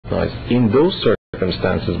In those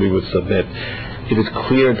circumstances, we would submit it is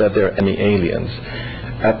clear that they're enemy aliens.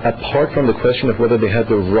 Apart from the question of whether they had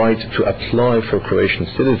the right to apply for Croatian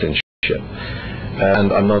citizenship,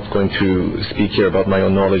 and I'm not going to speak here about my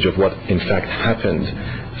own knowledge of what in fact happened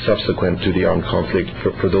subsequent to the armed conflict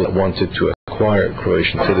for those that wanted to acquire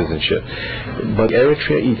Croatian citizenship. But the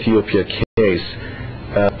Eritrea-Ethiopia case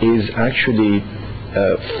is actually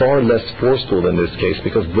far less forceful than this case,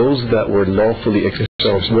 because those that were lawfully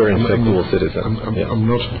expelled were in fact dual citizens. I'm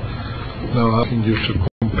not now asking you to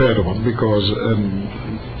compare them, because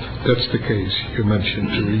that's the case you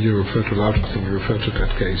mentioned. You refer to Louterpacht, you refer to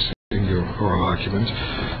that case in your oral argument.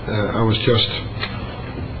 I was just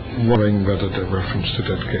wondering whether the reference to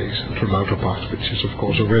that case, to Louterpacht, which is of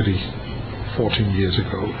course already 14 years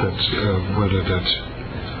ago, that whether that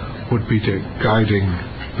would be the guiding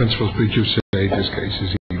principles. But you say this case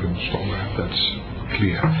is even stronger. That's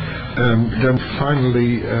clear. Then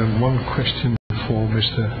finally, one question for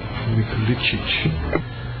Mr. Mikulicic.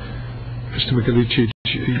 Mr. Mikulicic,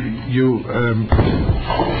 you,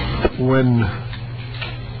 when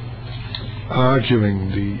arguing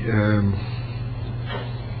the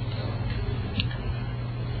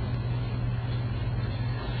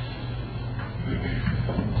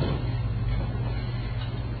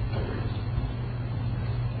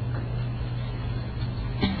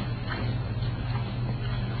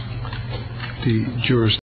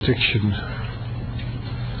jurisdiction,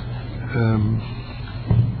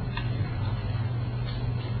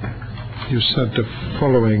 you said the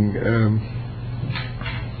following,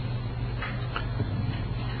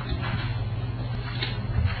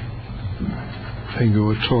 and you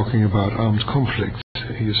were talking about armed conflict.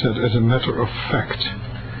 You said, as a matter of fact,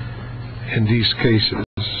 in these cases,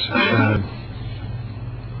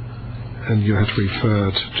 and you had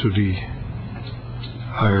referred to the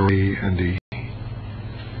IRA and the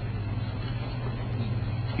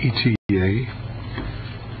ETA,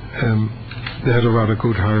 they had a rather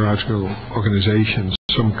good hierarchical organization. In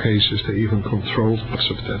some cases they even controlled parts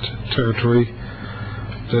of that territory.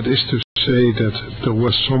 That is to say that there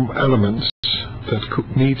were some elements that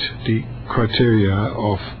could meet the criteria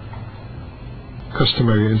of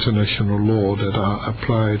customary international law that are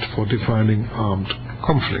applied for defining armed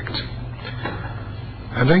conflict.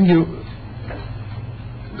 And then you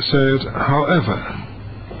said, however,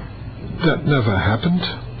 that never happened,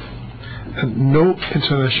 and no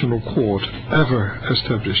international court ever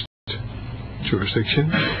established jurisdiction,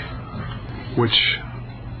 which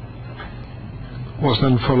was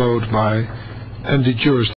then followed by, and the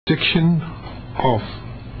jurisdiction of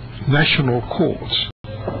national courts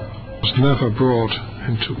was never brought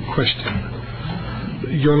into question.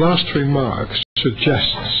 Your last remark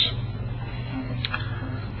suggests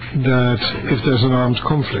that if there's an armed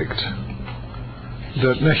conflict,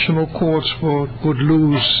 that national courts would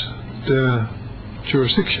lose their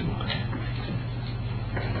jurisdiction,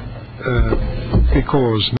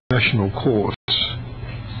 because national courts,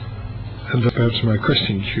 and perhaps my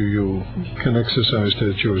question to you, can exercise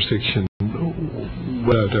their jurisdiction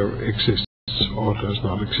whether there exists or does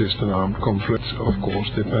not exist an armed conflict, of course,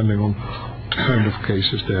 depending on the kind of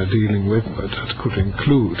cases they are dealing with, but that could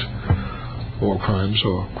include war crimes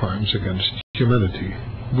or crimes against humanity.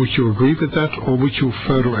 Would you agree with that, or would you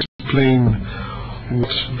further explain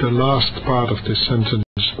what the last part of this sentence,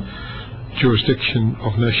 jurisdiction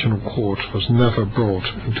of national courts, was never brought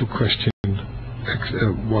into question,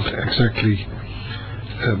 what exactly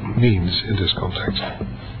means in this context?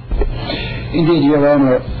 Indeed, Your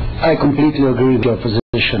Honor, I completely agree with your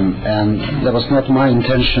position, and that was not my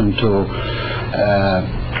intention to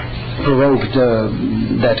provoke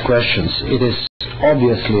that questions. It is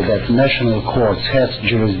obviously that national courts has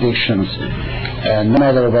jurisdictions, no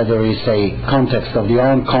matter whether it's a context of the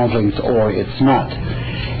armed conflict or it's not.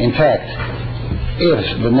 In fact,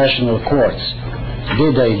 if the national courts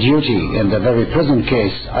did a duty in the very present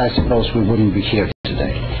case, I suppose we wouldn't be here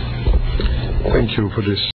today. Thank you for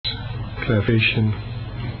this clarification.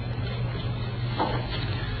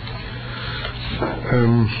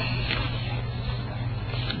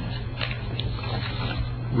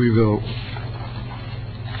 We will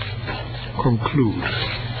conclude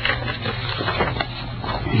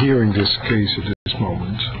hearing this case at this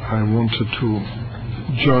moment. I wanted to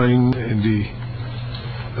join in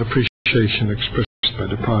the appreciation expressed by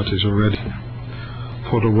the parties already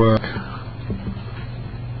for the work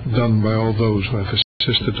done by all those who have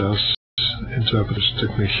assisted us, interpreters,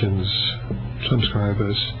 technicians,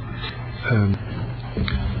 transcribers,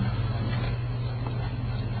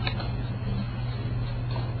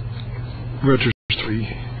 registry,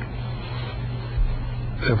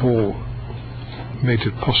 have all made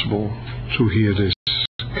it possible to hear this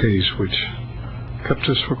case, which kept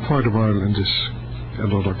us for quite a while in a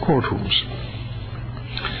lot of courtrooms.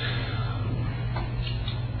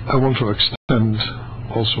 I want to extend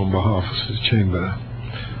also on behalf of the Chamber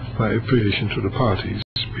my appreciation to the parties,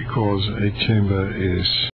 because a Chamber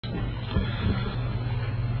is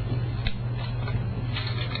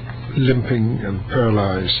limping and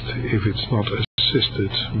paralyzed if it's not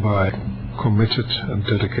assisted by committed and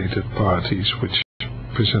dedicated parties which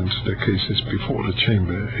present their cases before the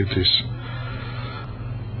Chamber. It is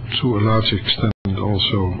to a large extent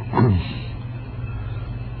also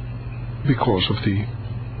because of the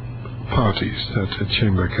parties that the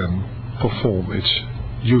Chamber can perform its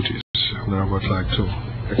duties, and I would like to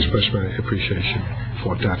express my appreciation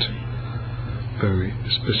for that very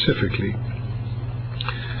specifically.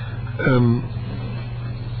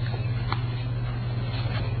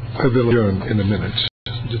 I will adjourn in a minute.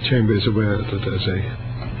 The Chamber is aware that there's a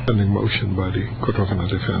pending motion by the Gotovine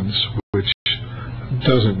defense which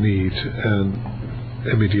doesn't need an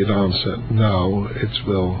immediate answer now. It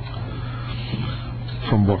will,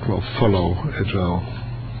 from what will follow,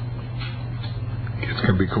 it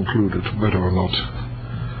can be concluded whether or not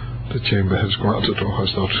the Chamber has granted or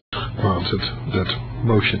has not granted that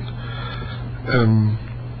motion.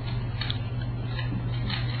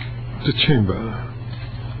 The Chamber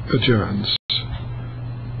adjourns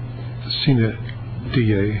sine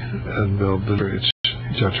die and will deliver its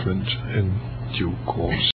judgment in due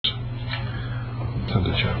course. And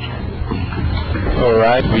the Chair. All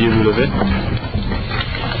right, will you move it?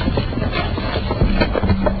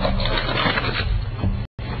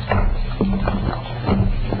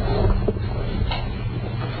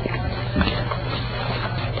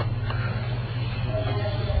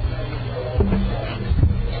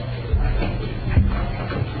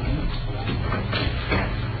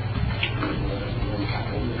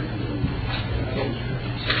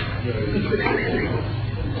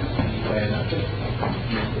 Gracias.